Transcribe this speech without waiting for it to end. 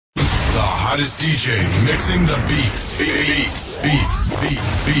The hottest DJ mixing the beats. Mixing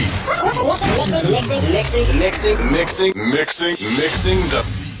the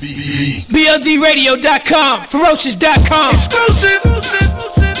beats. BLDradio.com, ferocious.com. Exclusive.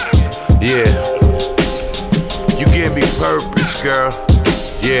 Yeah. You give me purpose, girl.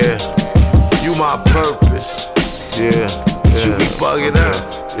 Yeah. You my purpose. Yeah. You be bugging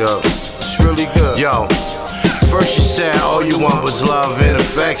up. Yo. It's really good. Yo. First you said all you want was love and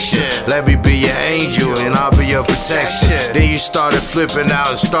affection. Let me be your angel and I'll be your protection. Then you started flipping out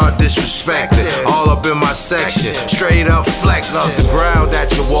and start disrespecting. All up in my section, straight up flex off the ground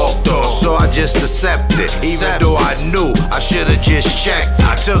that you walked on. So I just accepted, even though I knew I should've just checked.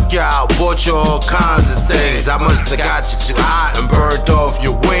 I took you out, bought you all kinds of things. I must've got you too hot and burned off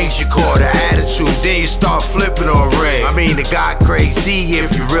your wings. You caught an attitude, then you start flipping on ring. I mean it got crazy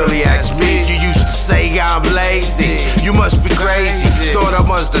if you really ask me. You used to say I'm lazy. You must be crazy. Thought I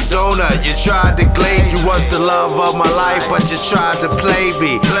was the donut, you tried to glaze. You was the love of my life, but you tried to play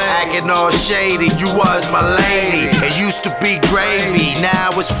me. Acting all shady, you was my lady. It used to be gravy,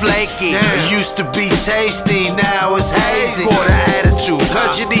 now it's flaky. It used to be tasty, now it's hazy. For the attitude,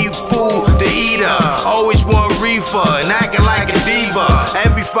 cause you need food to eat up. Always want reefer and acting like a diva.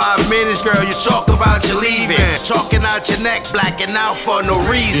 Every 5 minutes, girl, you talk about you leaving. Talking out your neck, blacking out for no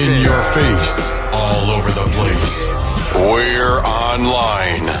reason. In your face, all over the place. We're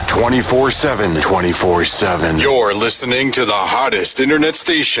online 24/7. You're listening to the hottest internet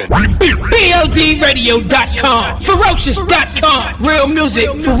station. BLDradio.com, ferocious.com. Real music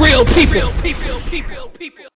for real people.